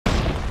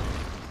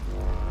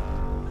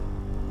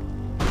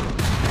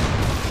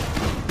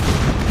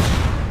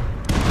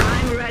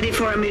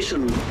for a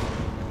mission.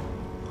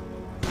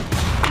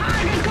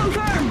 Target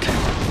confirmed!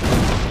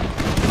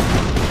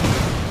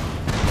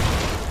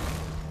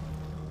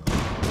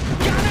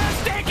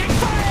 Gunners taking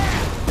fire!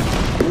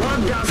 What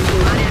does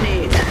Pularia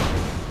need?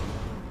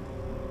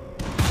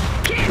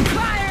 Keep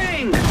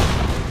firing!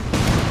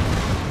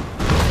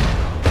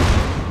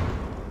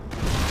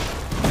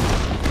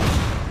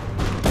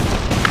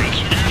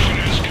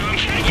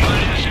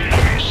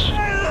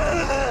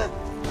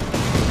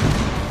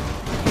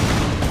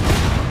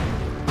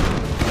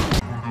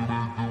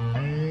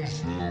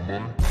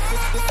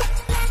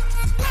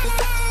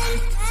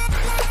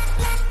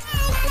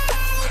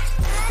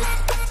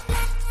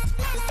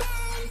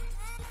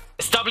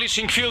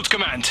 Establishing field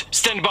command.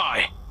 Stand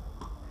by.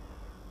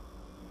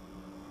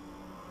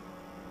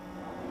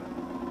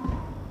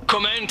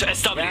 Command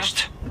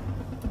established.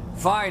 Yeah.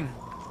 Fine.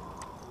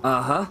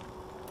 Uh-huh.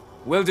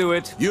 We'll do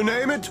it. You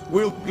name it,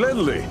 we'll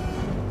gladly.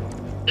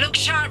 Look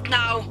sharp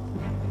now.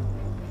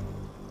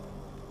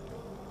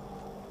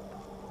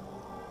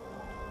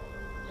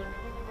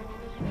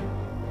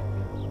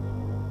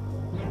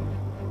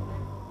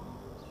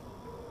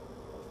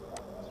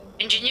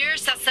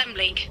 Engineers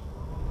assembling.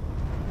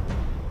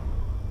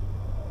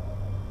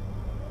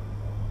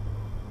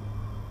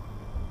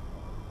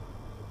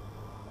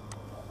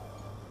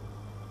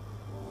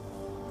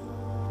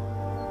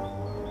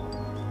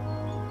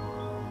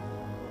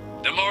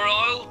 The more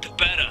oil, the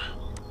better.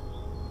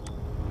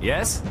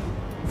 Yes?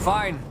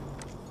 Fine.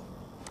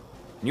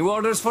 New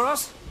orders for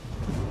us?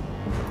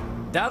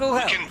 That'll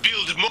help. Can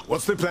build more.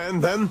 What's the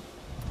plan then?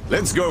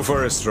 Let's go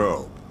for a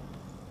stroll.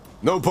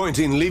 No point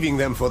in leaving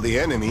them for the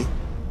enemy.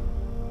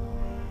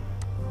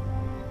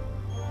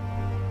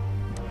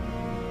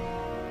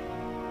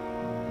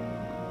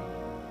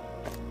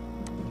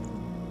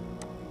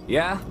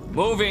 Yeah,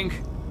 moving.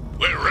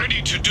 We're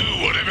ready to do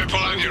whatever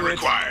Pularia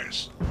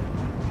requires.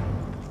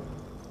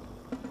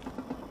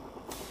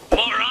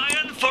 More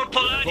iron for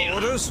Pularia.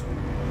 Orders?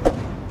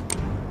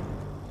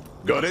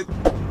 Got it.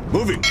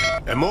 Moving.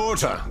 A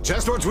mortar.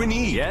 Just what we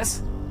need.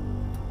 Yes?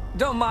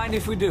 Don't mind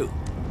if we do.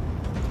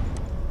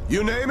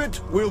 You name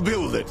it, we'll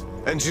build it.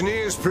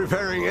 Engineers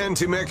preparing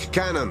anti-mech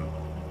cannon.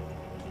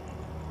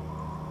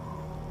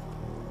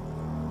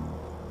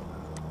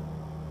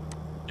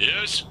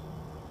 Yes?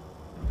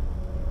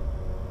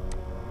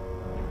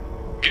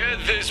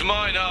 Get this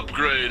mine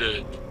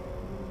upgraded.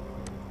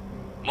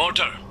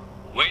 Mortar.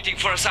 Waiting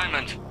for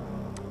assignment.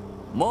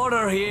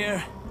 Mortar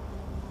here.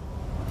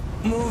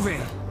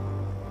 Moving.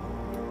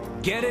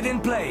 Get it in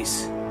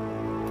place.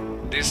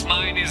 This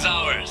mine is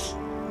ours.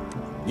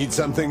 Need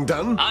something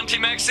done?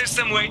 Anti-mech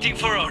system waiting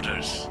for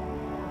orders.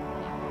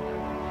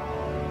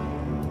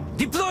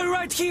 Deploy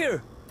right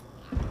here!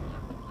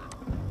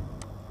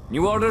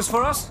 New orders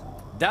for us?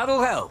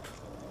 That'll help.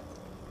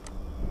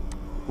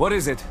 What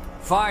is it?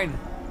 Fine.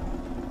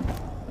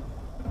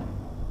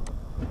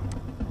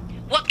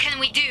 What can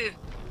we do?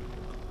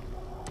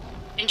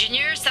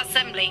 Engineers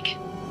assembling.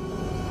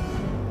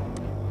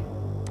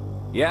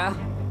 Yeah?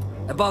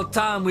 About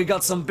time we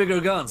got some bigger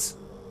guns.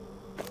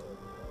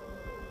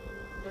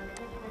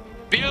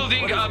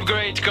 Building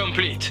upgrade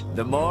complete.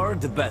 The more,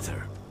 the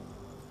better.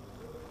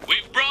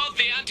 We've brought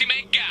the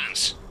anti-mech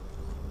guns.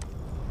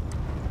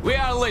 We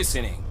are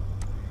listening.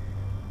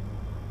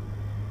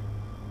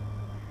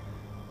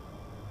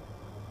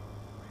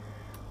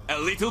 A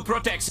little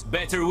protects.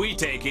 Better we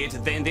take it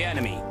than the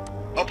enemy.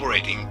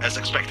 Operating as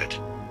expected.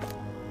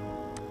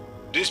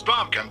 This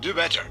bomb can do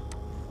better.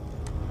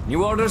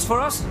 New orders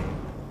for us?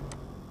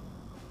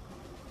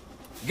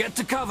 Get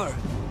to cover.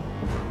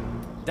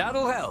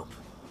 That'll help.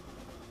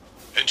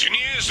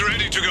 Engineers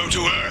ready to go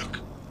to work.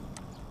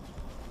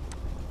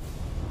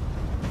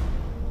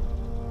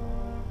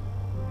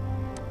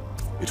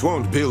 It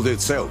won't build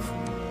itself.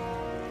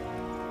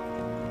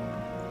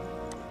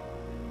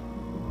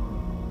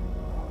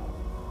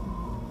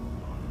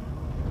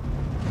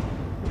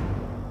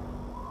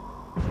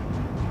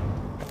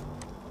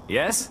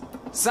 Yes?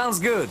 Sounds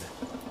good.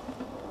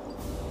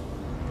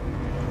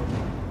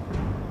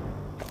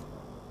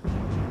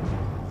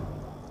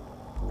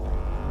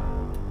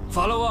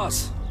 Follow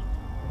us.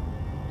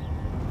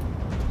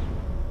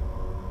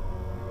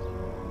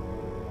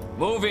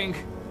 Moving.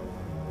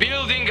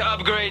 Building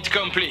upgrade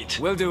complete.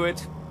 We'll do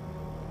it.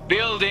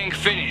 Building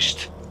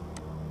finished.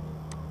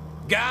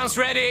 Guns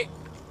ready.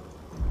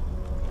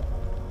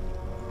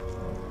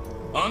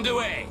 On the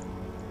way.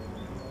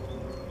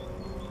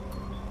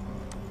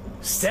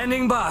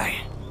 Standing by.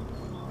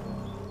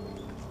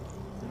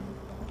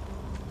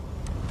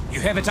 You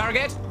have a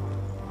target?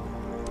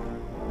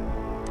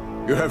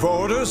 You have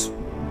orders?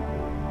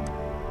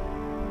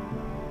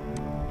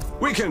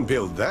 We can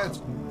build that.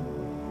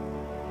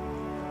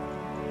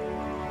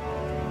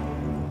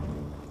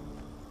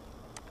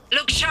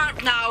 Look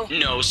sharp now.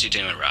 No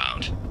sitting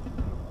around.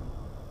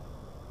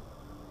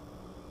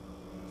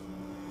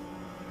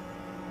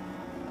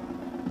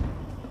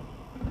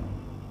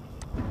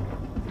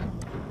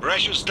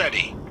 Pressure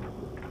steady.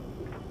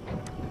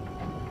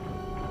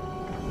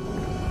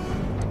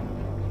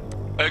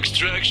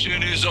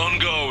 Extraction is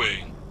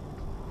ongoing.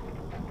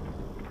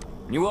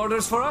 New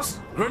orders for us?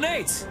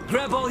 Grenades!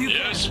 Grab all you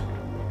Yes. can!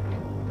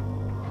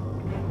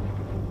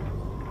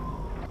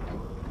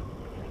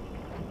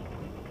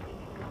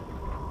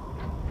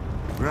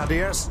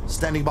 Grenadiers,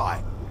 standing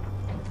by.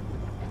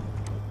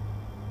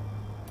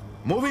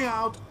 Moving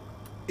out.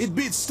 It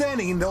beats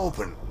standing in the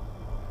open.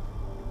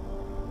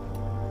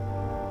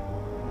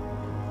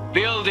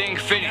 Building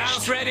finished.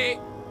 House ready.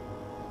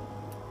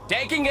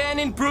 Taking an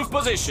improved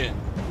position.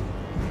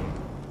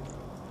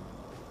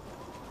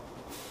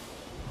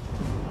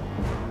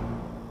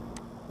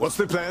 What's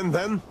the plan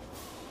then?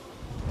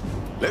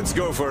 Let's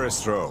go for a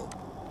stroll.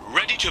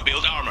 Ready to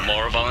build armor.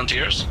 More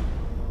volunteers?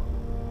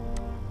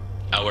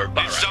 Our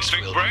barracks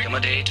something will break?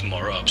 accommodate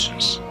more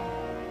options.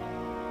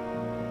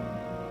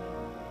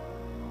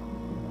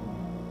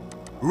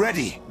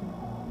 Ready.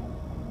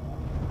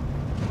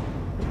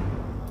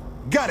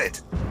 Got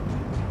it.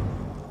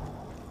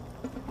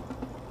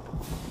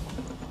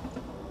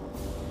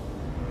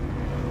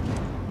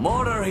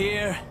 Mortar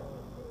here.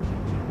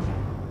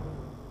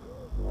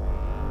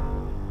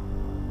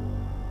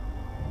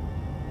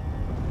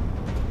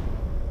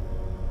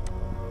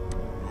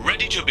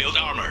 Ready to build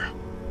armor.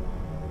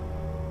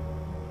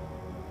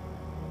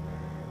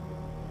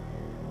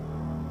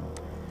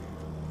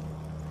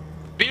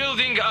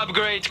 Building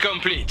upgrade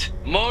complete.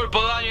 More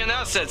Polanian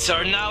assets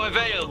are now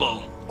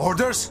available.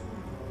 Orders?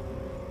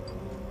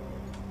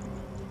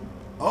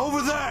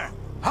 Over there!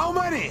 How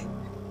many?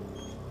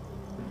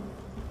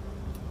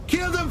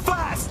 Kill them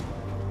fast!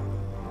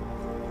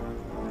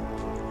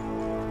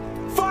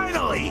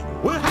 Finally!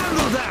 We'll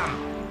handle them!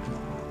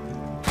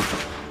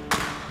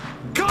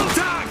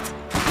 Contact!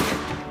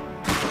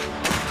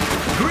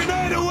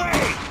 Grenade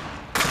away!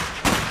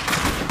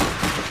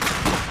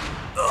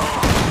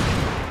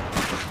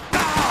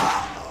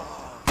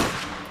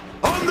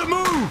 On the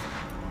move!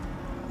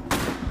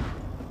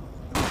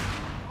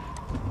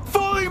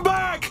 Falling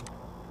back!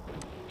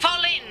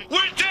 Fall in!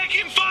 We're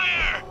taking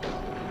fire!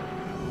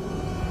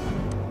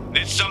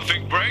 Did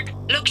something break?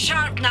 Look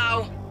sharp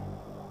now!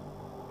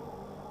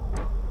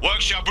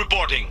 Workshop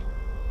reporting.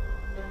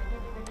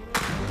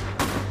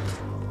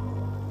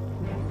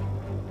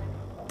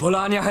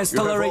 Polania has You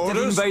have tolerated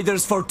orders?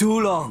 invaders for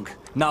too long.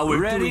 Now we're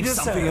Ready doing to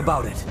something serve.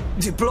 about it.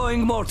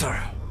 Deploying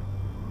mortar.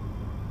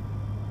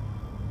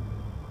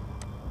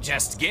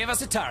 Just give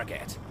us a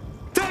target.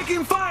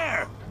 Taking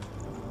fire!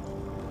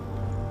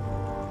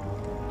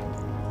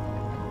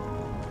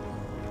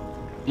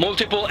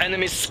 Multiple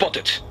enemies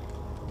spotted.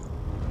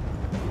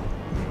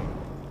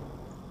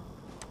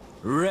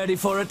 Ready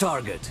for a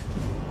target.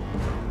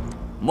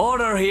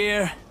 Mortar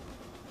here.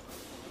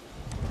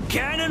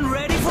 Cannon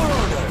ready for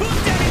order.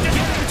 Put that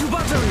into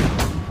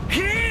battery.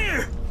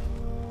 Here!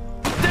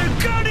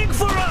 They're gunning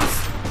for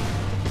us!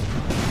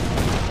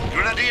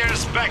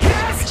 Grenadiers back in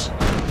service.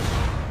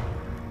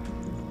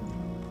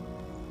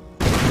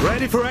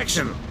 Ready for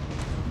action.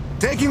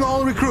 Taking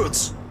all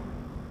recruits.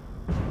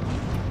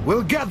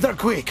 We'll get there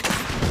quick.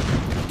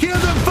 Kill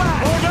them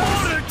fast!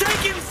 Order!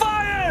 Taking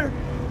fire!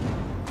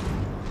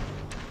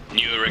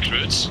 New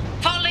recruits.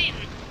 Fall in!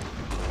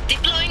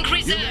 Deploying You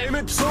reserve! name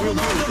it, Someone we'll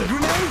on build the it.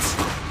 grenades?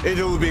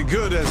 It'll be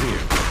good as new.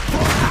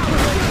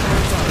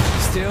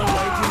 Still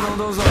waiting on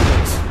those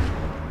orders.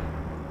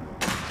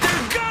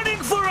 They're gunning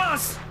for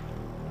us!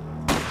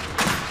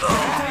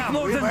 Take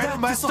more We than made a that to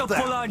mess of stop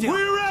them. Polania.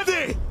 We're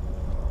ready!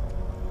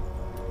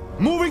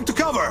 Moving to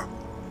cover.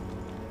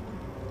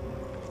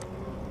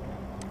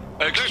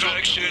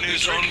 Extraction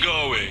is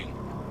ongoing.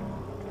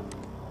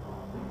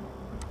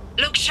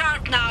 Look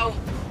sharp now!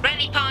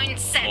 Rally point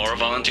set! More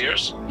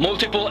volunteers.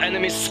 Multiple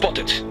enemies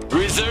spotted.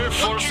 Reserve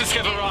forces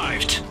have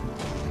arrived.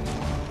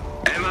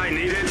 Am I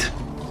needed?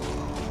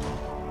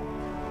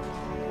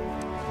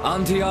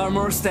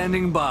 Anti-armor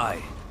standing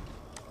by.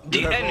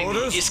 The have enemy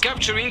orders? is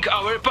capturing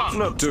our pump.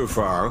 Not too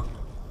far.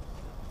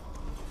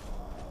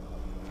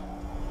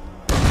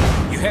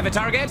 You have a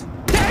target?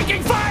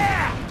 Taking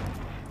fire!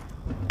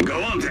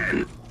 Go on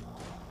then.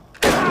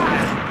 The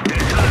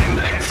time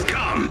has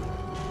come.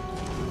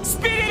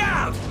 Speed it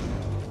out!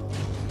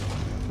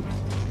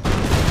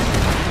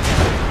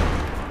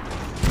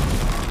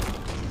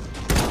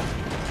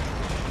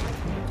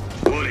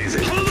 What is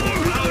it?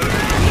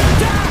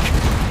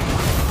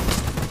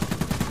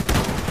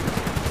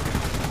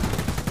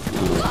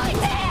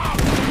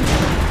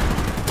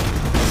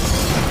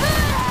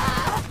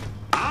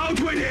 Out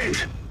with it!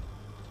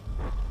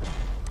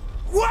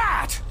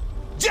 What?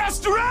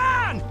 Just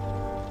run!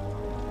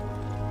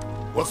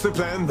 What's the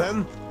plan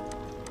then?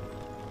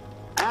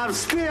 I'm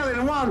still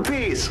in one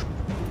piece.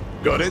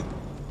 Got it.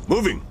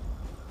 Moving.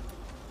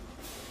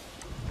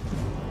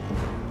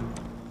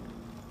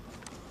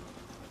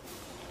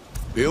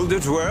 Build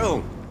it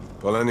well.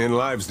 Polanian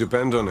lives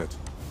depend on it.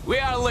 We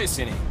are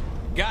listening.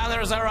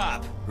 Gunners are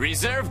up.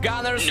 Reserve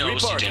gunners No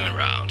reporting. sitting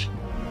around.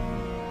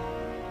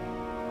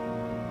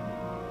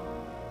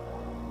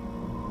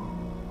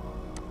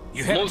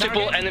 You have a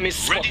Multiple target?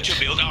 enemies Ready spotted. to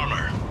build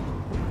armor.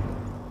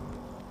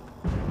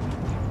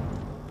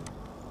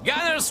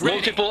 Gunners ready.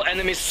 Multiple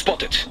enemies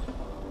spotted.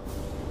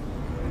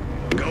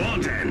 Go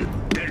on then.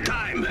 The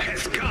time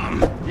has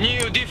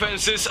New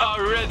defenses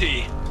are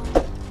ready.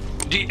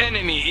 The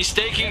enemy is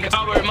taking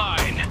our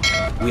mine.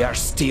 We are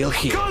still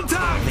here.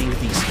 Contact! Holding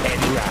these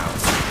heavy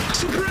rounds.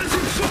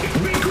 Suppressive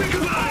fire! Be quick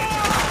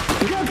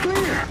about it! Get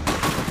clear!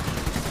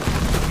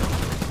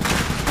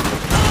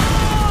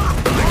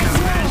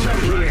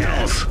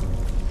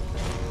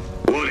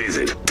 What is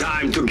it?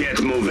 Time to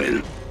get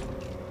moving.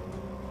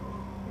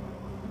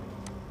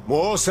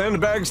 More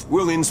sandbags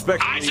will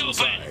inspect Eyes the open.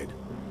 inside.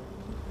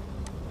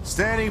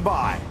 Standing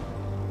by.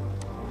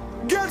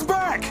 Get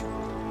back!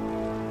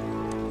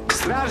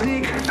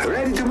 Stражник,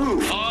 ready to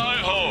move.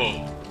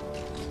 Hi-ho!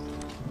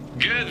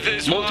 Get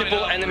this Multiple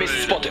mine enemies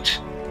upgraded.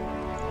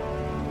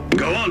 spotted.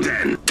 Go on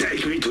then.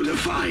 Take me to the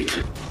fight.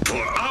 For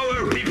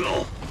our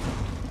people.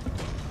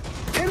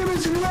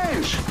 Enemies in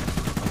range.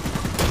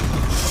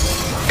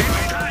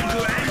 It's time to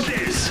end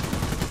this.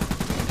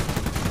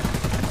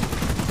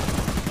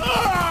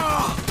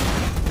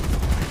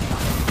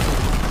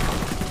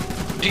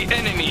 The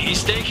enemy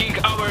is taking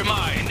our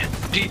mine.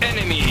 The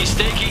enemy is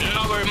taking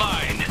our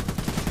mine.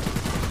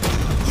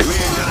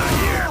 We're done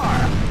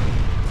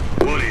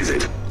here. What is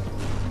it?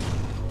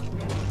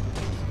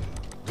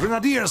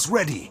 Grenadiers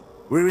ready.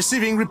 We're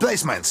receiving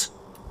replacements.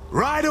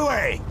 Right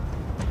away!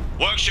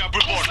 Workshop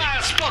reporting.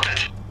 Spotted.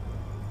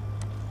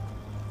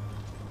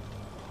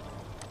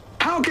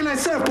 How can I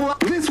serve?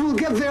 This will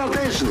get their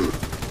attention.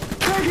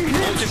 Taking hits.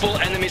 Multiple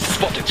enemies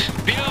spotted.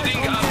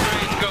 Building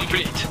upgrade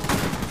complete.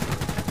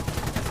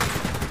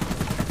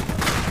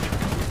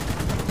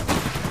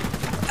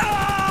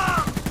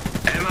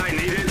 Am I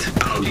needed?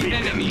 I'll The beat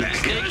enemy them is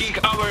back.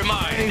 taking our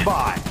Standing mine.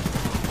 by.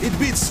 It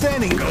beats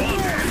standing. Go on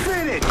then.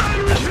 Finish.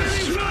 I'm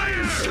receiving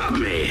fire. Stop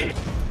me.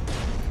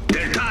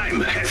 The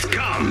time has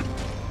come.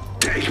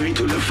 Take me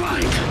to the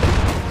fight.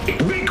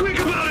 Be quick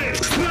about it.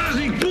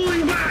 Stражник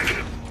pulling back.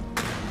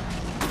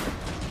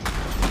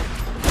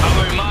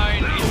 Our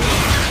mine is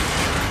lost.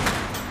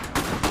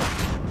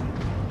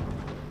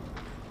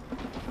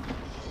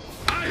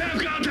 I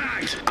have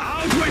contact.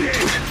 Out with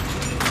it.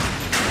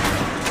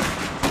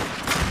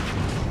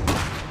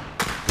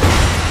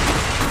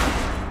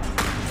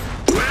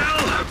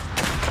 Well,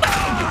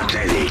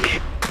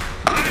 pathetic.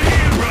 I'm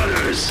here,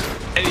 brothers.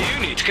 A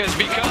unit has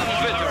become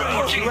veteran.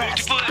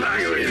 Multiple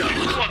Fire it up.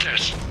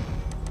 Quarters.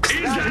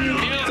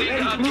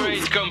 Building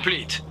upgrade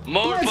complete.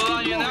 More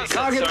Polonian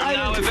assets are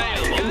now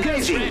available.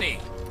 Engaging.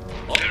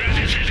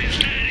 There is a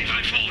stand if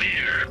I fall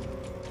here.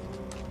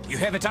 You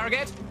have a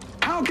target?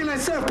 How can I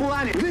serve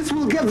Polani? This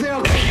will get their...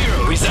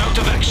 Hero is out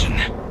of action.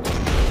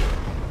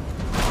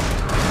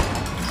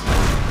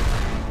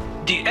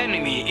 The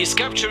enemy is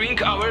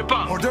capturing our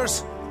pump.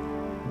 Orders?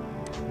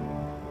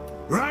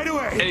 Right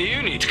away! A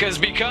unit has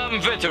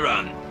become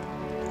veteran.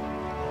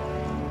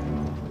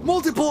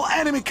 Multiple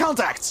enemy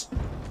contacts!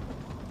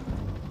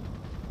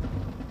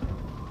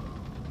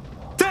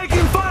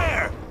 Taking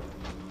fire!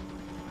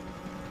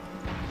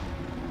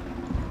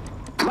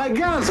 My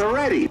guns are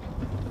ready.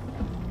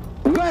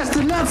 Best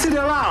to not sit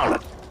around.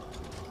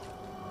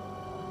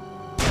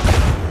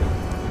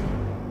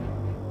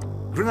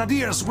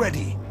 Grenadiers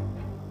ready.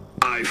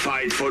 I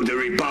fight for the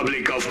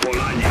Republic of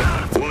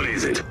Polania. What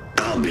is it?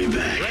 I'll be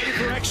back. Ready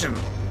for action.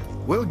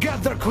 We'll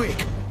get there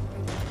quick.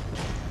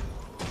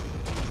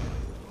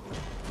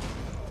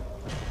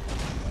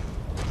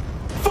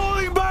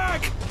 Falling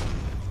back!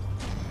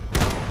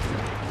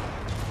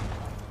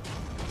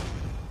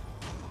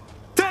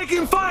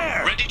 Taking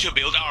fire! Ready to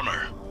build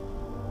armor.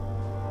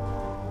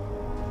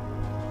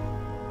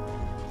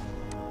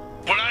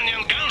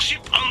 Polanian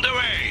gunship on the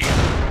way.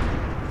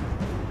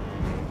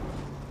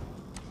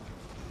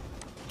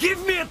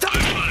 Give me a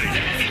target!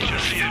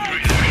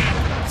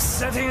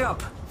 Setting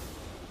up.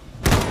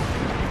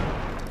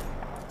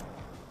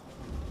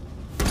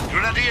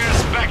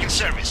 Grenadiers back in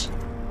service.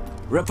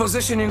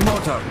 Repositioning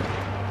motor.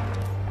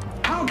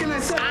 How can I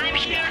serve? I'm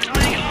here to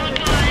make all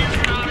opponents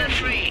counter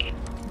free.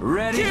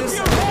 Ready to... Keep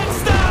your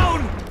heads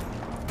down!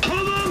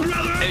 Hold on,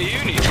 brother. A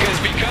unit has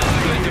become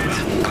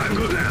veteran. I'm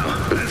good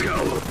now. Let's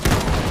go.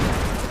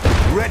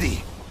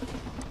 Ready.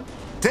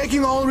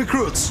 Taking all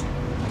recruits.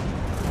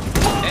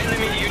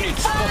 Enemy unit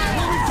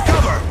spotted.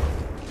 Cover.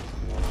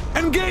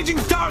 Engaging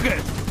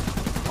target!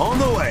 On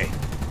the way.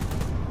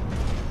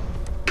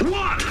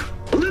 What?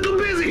 A little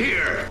busy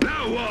here.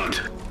 Now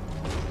what?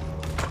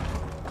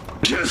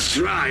 Just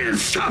try and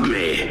stop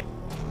me.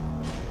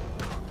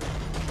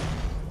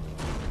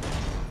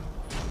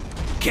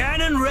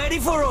 Cannon ready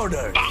for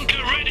order.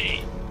 Bunker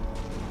ready.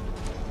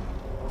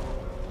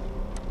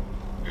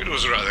 It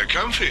was rather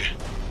comfy.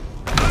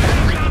 I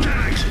have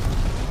contact.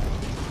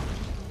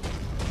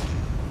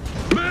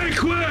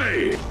 Make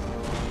way.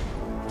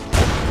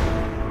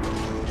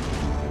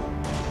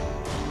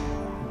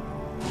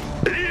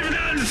 Leave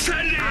them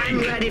standing. I'm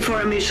ready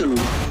for a mission.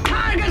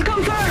 Target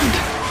confirmed!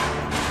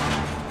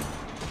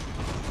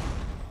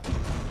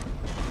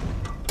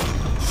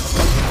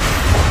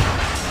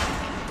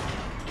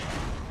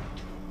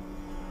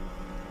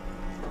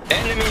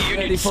 Enemy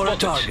Ready unit for a spotted.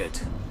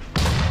 target.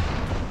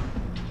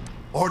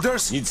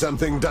 Orders? Need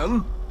something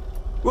done?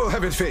 We'll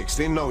have it fixed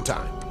in no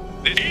time.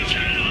 This is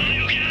all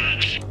you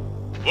got.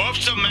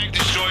 Wolf's Mag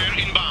Destroyer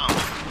inbound.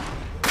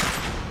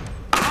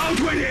 Out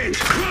with it!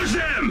 Crush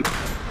them!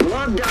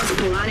 What does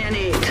Polania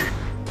need?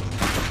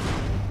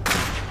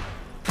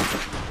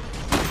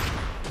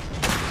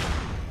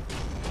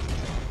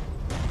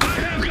 I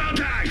have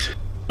contact!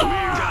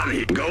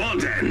 We're done. Go on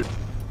then.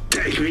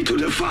 Take me to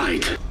the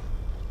fight.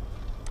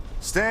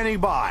 Standing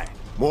by.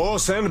 More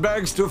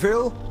sandbags to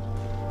fill?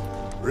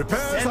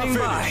 Repairs Standing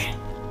are by. finished.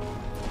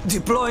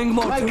 Deploying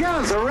mortar.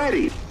 guns are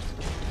ready.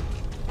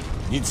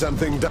 Need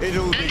something done.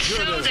 It'll be And good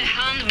so as... the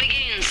hunt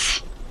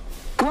begins.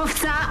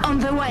 Łowca on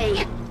the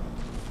way.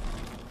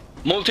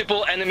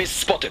 Multiple enemies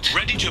spotted.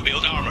 Ready to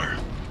build armor.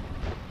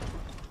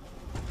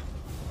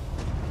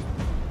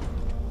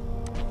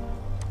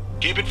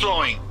 Keep it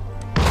flowing.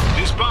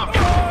 This bomb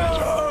can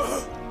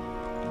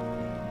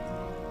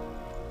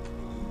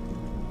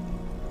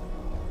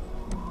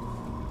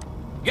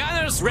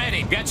Gunners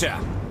ready, gotcha.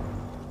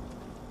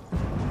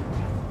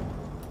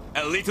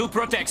 A little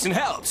protection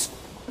helps.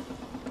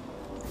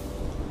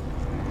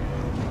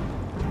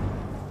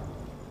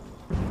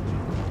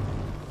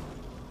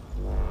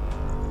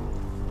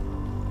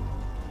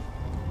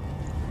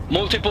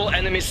 Multiple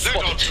enemies That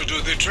ought spotted. to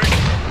do the trick.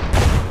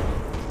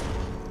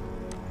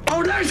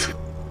 Orders!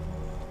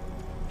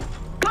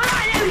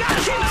 Polanian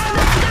gunship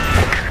under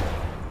attack!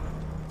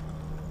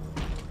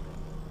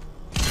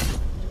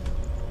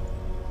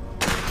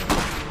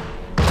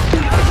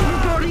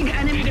 Reporting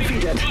enemy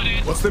defeated.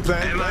 What's the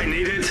plan? Am I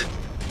needed?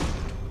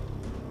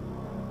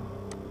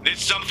 Did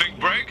something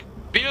break?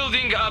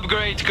 Building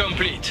upgrade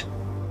complete.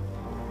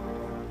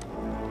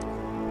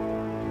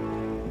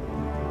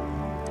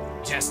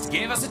 Just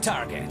give us a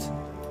target.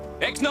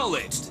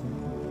 Acknowledged.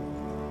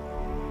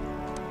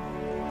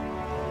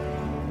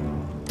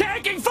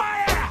 Taking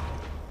fire!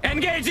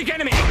 Engaging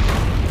enemy!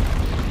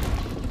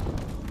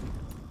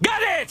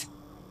 Got it!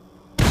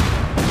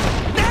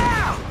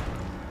 Now!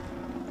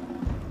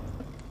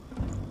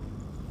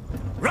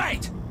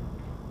 Right!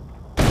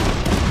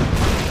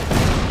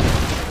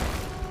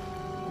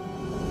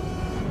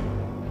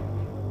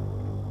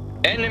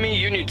 Enemy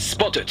unit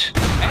spotted.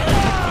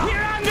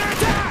 We're under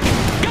attack!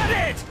 Got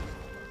it!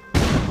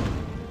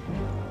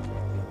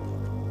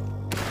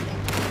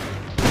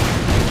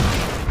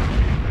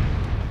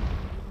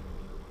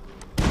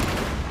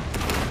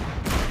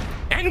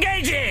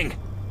 Engaging!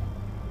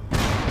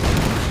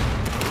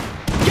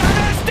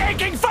 Gunners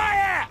taking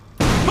fire!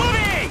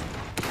 Moving!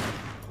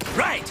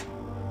 Right!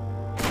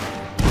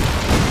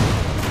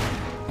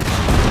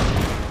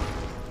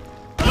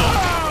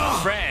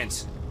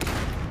 Friends!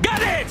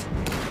 Got it!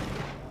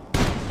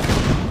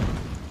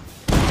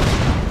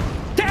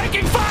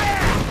 Taking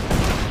fire!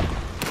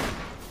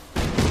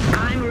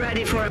 I'm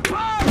ready for a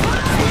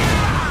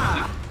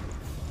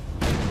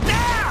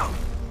Now!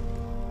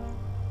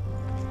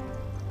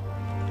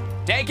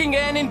 Taking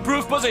an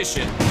improved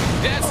position.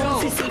 That's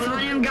all.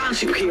 Polanian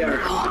gunship here.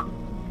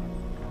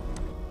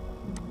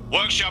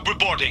 Workshop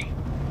reporting.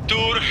 2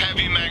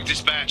 heavy mag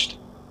dispatched.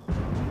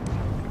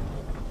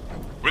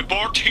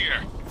 Report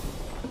here.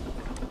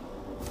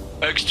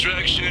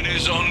 Extraction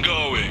is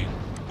ongoing.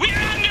 We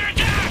are under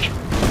attack!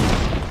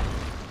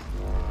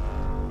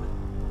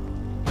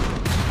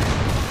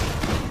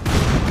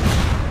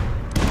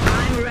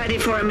 I'm ready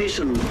for a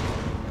mission.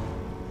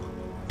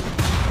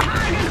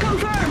 Target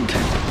confirmed.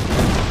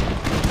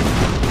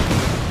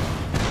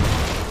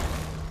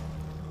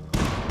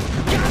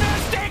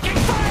 Gunners taking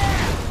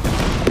fire!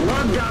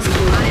 What does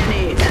Polania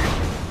need?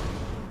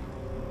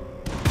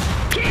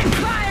 Keep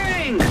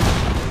firing!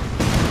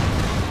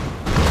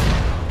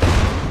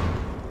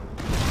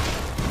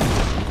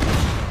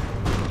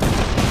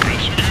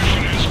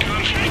 Transmission has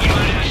come from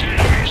Polania's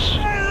enemies.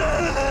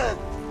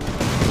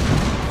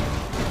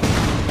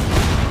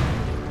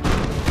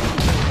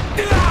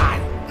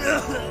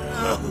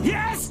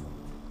 Yes!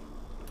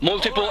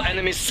 Multiple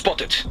enemies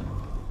spotted.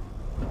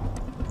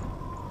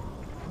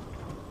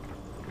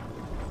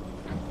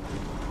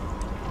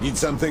 Need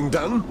something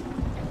done?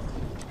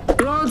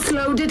 Roads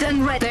loaded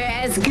and ready.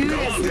 They're as good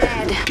as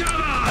dead.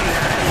 Come on!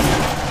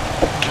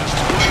 Just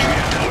push me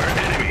at our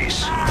enemies.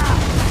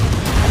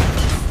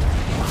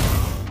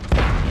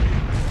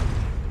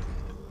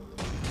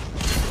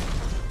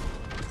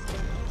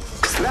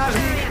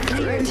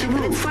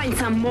 Let's find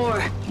some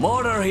more.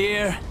 Mortar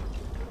here.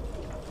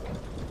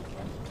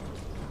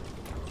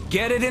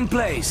 Get it in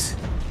place.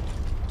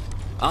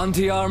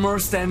 Anti-armor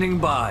standing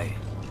by.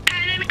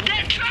 Enemy,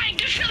 they're trying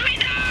to shoot me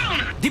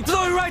down!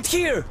 Deploy right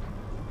here!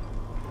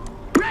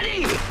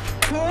 Ready!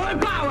 Full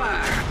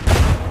power!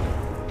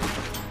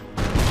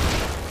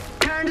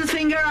 Turn the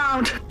finger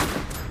out.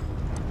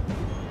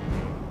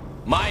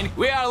 Mine,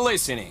 we are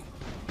listening.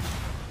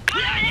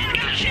 Polanian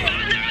gunship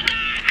under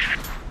attack!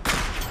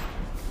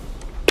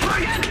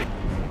 Target!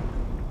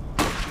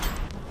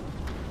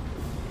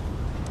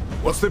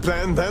 What's the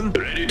plan then?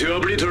 Ready to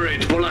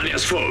obliterate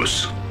Polania's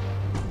foes.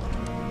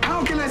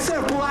 How can I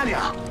serve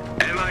Polania?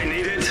 Am I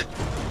needed?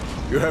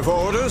 You have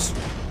orders?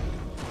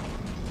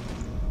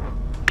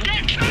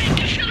 They're trying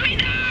to shoot me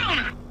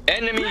down!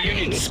 Enemy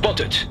unit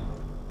spotted.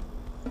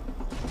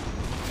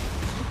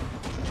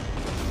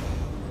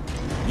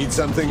 Need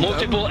something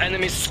Multiple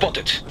enemies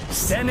spotted.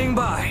 Standing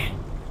by.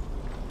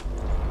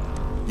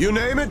 done? You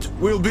name it,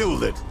 we'll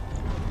build it.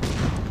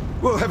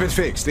 We'll have it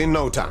fixed in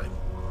no time.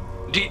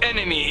 The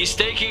enemy is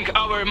taking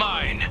our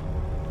mine.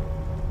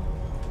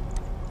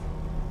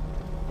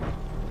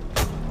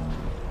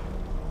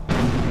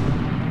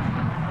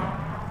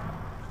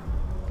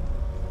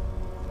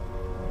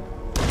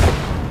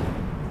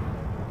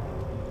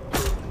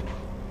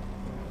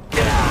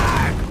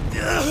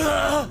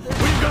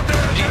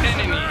 The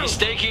enemy is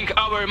taking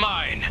our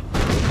mine.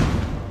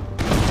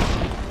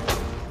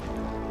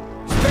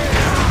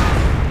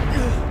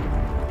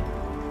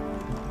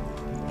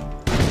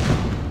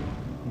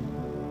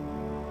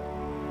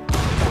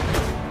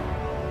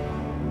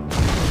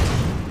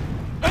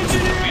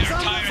 Engineers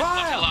under Tired of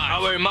fire! the line.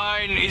 Our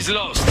mine is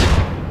lost.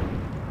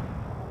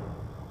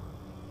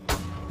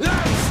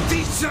 Let's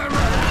teach them!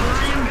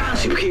 Alien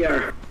gunship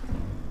here.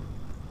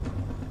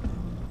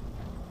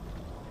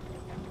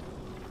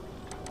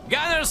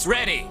 Gunners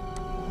ready.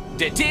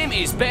 The team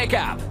is back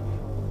up.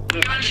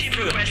 Gunship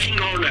requesting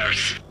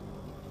orders.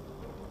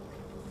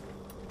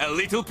 A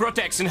little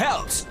protection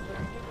helps.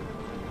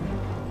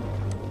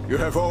 You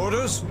have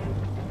orders?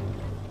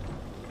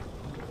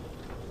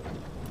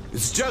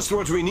 It's just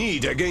what we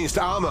need against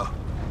armor.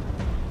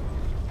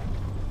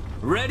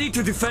 Ready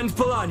to defend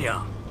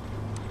Polania.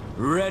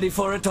 Ready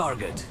for a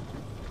target.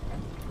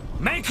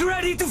 Make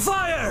ready to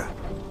fire!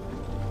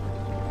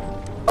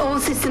 All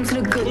systems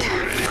look good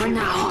for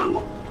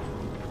now.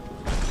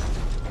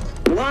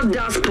 What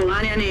does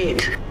Polania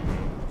need?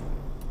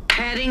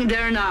 Heading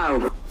there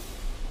now.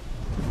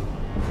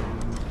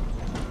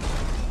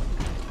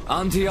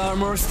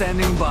 Anti-armor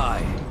standing by.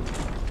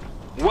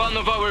 One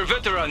of our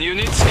veteran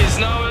units is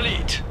now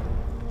elite.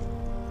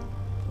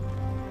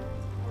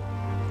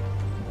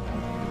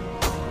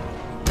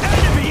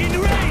 Enemy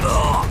in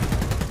range!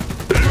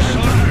 Their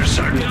soldiers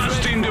are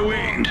dust in the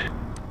wind.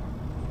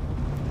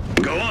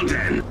 Go on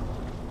then.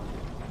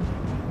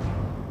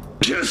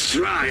 Just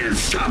try and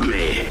stop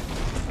me.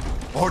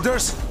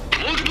 Orders?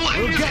 Multiple We'll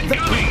enemies get them.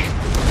 incoming.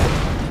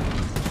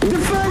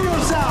 Defend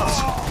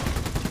yourselves!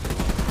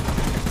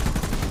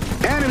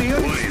 Enemy.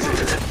 What is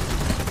it?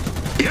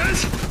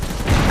 Yes?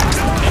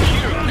 The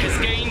hero has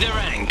gained a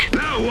rank.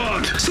 Now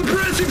what?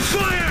 Suppressive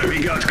fire!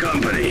 We got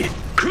company.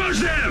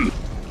 Crush them!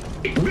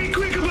 Be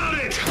quick about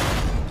it!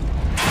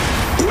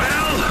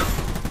 Well...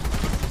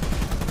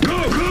 Go,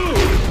 go!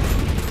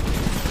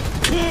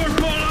 For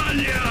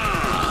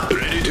Polania!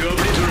 Ready to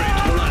obliterate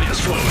Polania's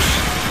foes.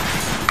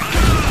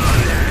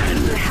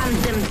 Hunt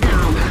them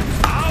down.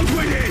 Out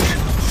with it!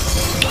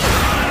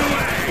 Out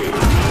away!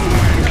 No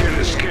man can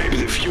escape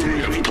the fury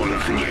of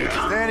Polania.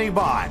 Standing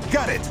by.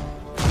 Got it.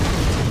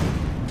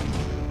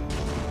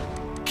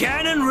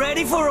 Cannon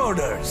ready for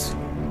orders.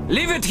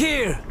 Leave it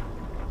here.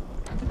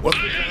 What?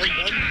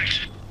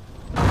 Contact!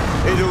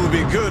 It'll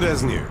be good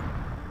as new.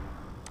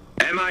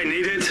 Am I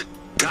needed?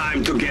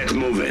 Time to get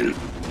moving.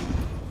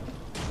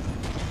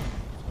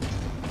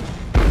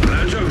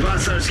 Bunch of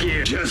bastards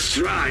here. Just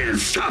try and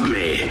stop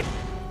me.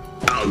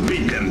 I'll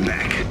beat them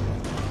back.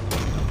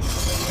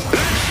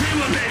 Let's see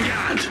what they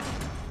got.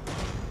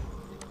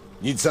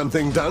 Need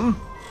something done?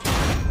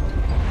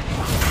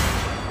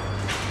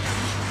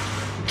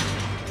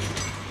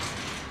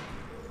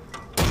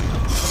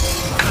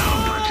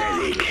 How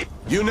pathetic.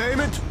 You name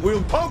it,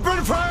 we'll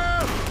open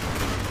fire!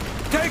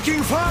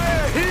 Taking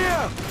fire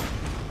here!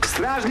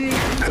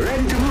 Stражник,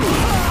 ready to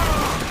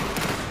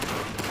move.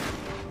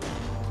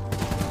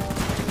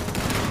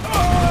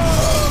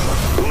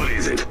 What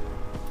is it?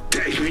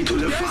 Take me to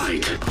the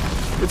fight.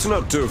 It's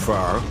not too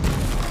far.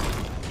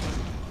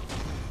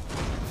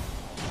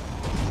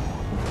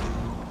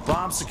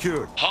 Bomb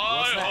secured.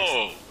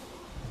 Hi-ho!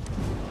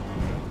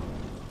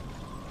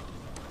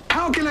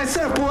 How can I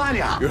serve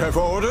Polania? You have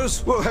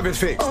orders? We'll have it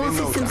fixed All in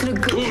no systems time.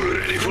 look good. We're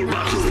ready for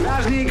battle.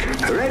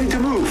 Stражник, ready to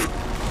move.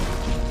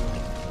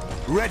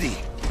 Ready.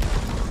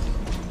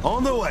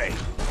 On the way.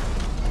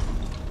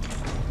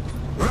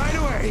 Right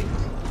away.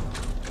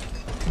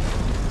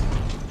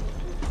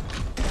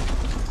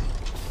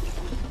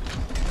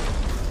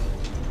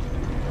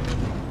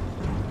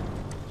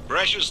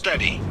 Pressure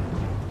steady.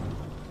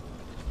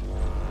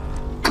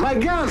 My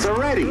guns are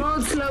ready.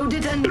 Roads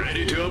loaded and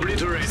Ready to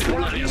obliterate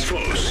Polania's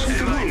foes.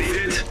 Am I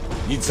needed?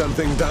 Need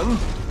something done?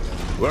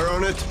 We're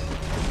on it.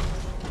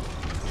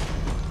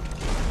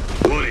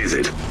 What is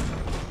it?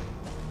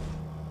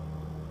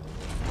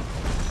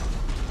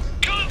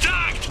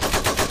 Contact!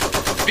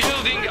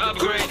 Building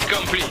upgrade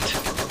complete.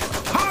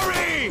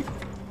 Hurry!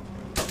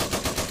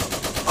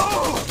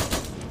 Oh!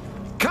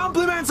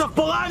 Compliments of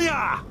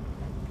Polania!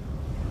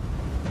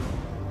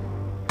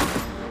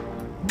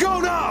 Go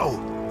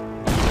now!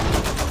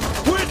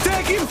 We're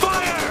taking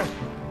fire!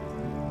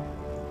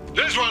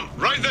 There's one,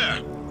 right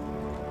there.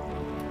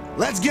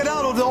 Let's get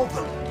out of the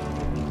open.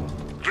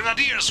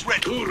 Grenadiers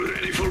ready. We're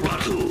ready for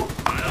battle.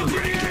 I'll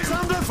break It's them.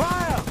 under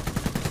fire!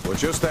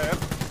 What's your step?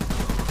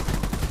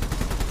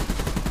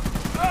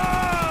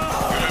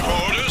 You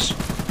have orders?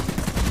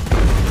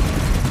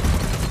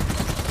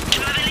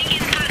 traveling in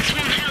packs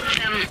won't help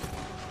them.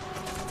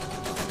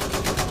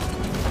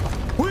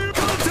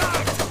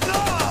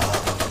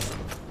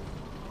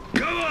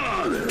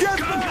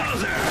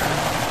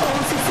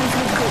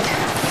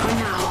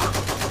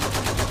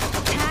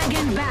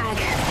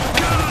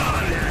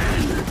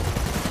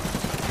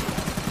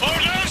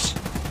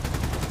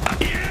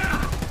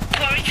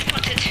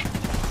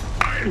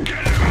 Get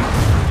him!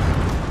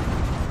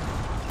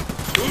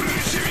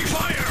 Receiving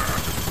fire!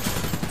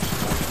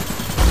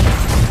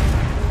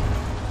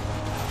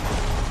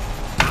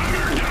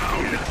 Hammer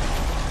down!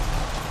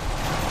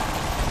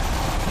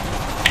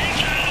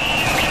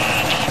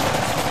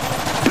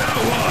 Now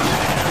what?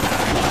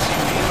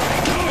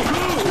 Go,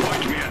 go!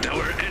 Point me at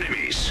our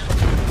enemies.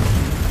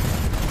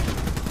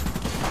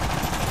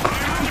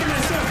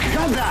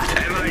 Got that.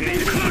 Am I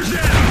need close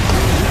down?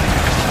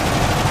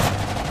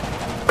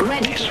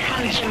 Ready to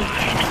hunt them.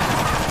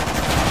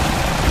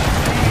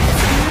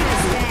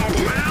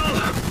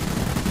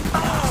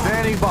 Well,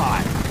 Standing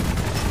by.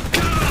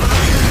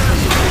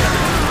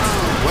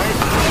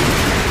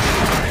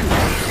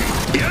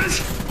 yes?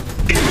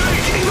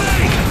 Invade!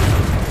 Invade!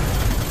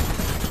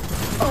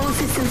 All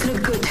systems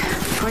look good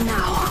for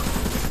now.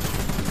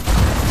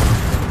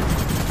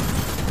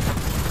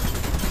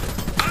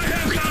 I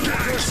have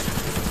contacts!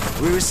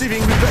 We're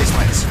receiving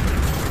replacements.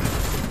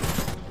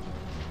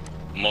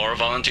 More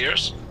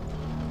volunteers?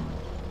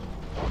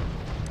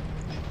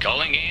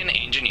 Calling in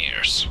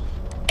engineers.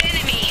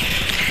 Enemy!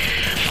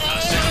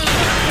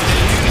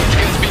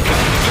 Has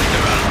become a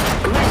veteran.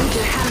 Ready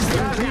to hunt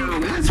them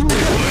down.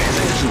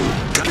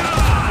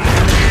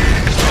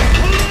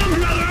 Hold on,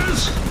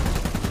 brothers!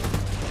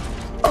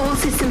 All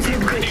systems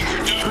look good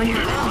for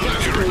now.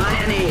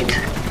 Plan 8.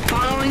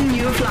 Following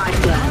new flight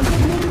plan.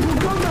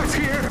 Contacts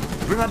here.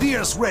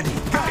 Grenadiers ready.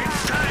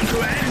 It's time to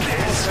end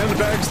this!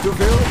 Sandbags to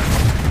fill.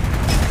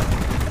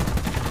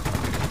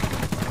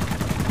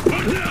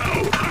 What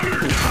now?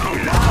 Hammer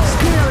down!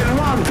 Still in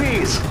one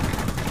piece.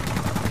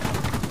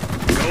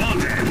 Go on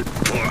then,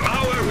 for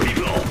our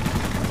people!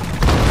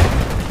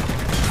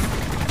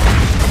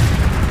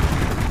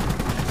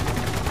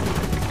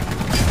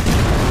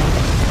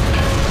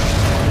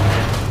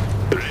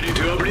 Ready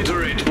to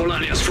obliterate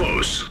Polania's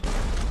foes.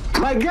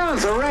 My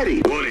guns are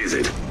ready. What is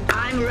it?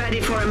 I'm ready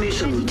for a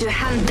mission. Ready to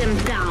hunt them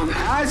down.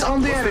 Eyes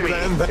on the enemy.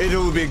 Then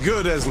it'll be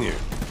good as new.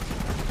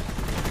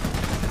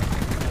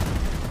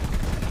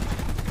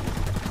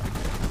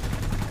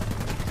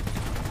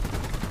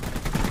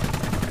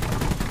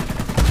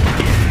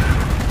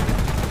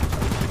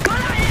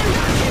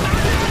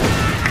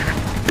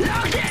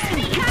 Locked in!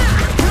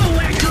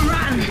 Nowhere to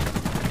run!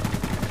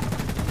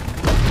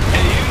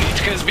 A unit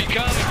has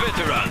become a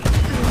veteran.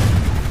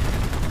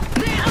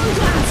 They're on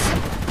us!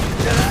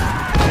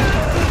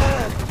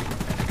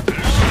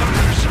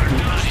 Soldiers are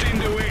dust in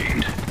the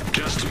wind.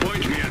 Just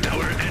point me at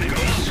our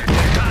enemies.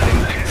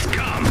 Time has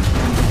come.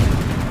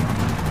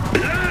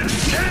 Blood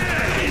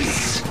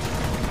says!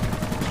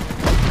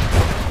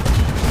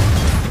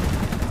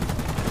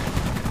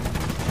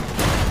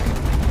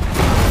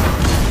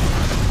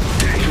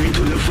 Take me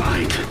to the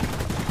fight.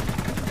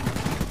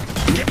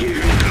 Give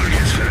me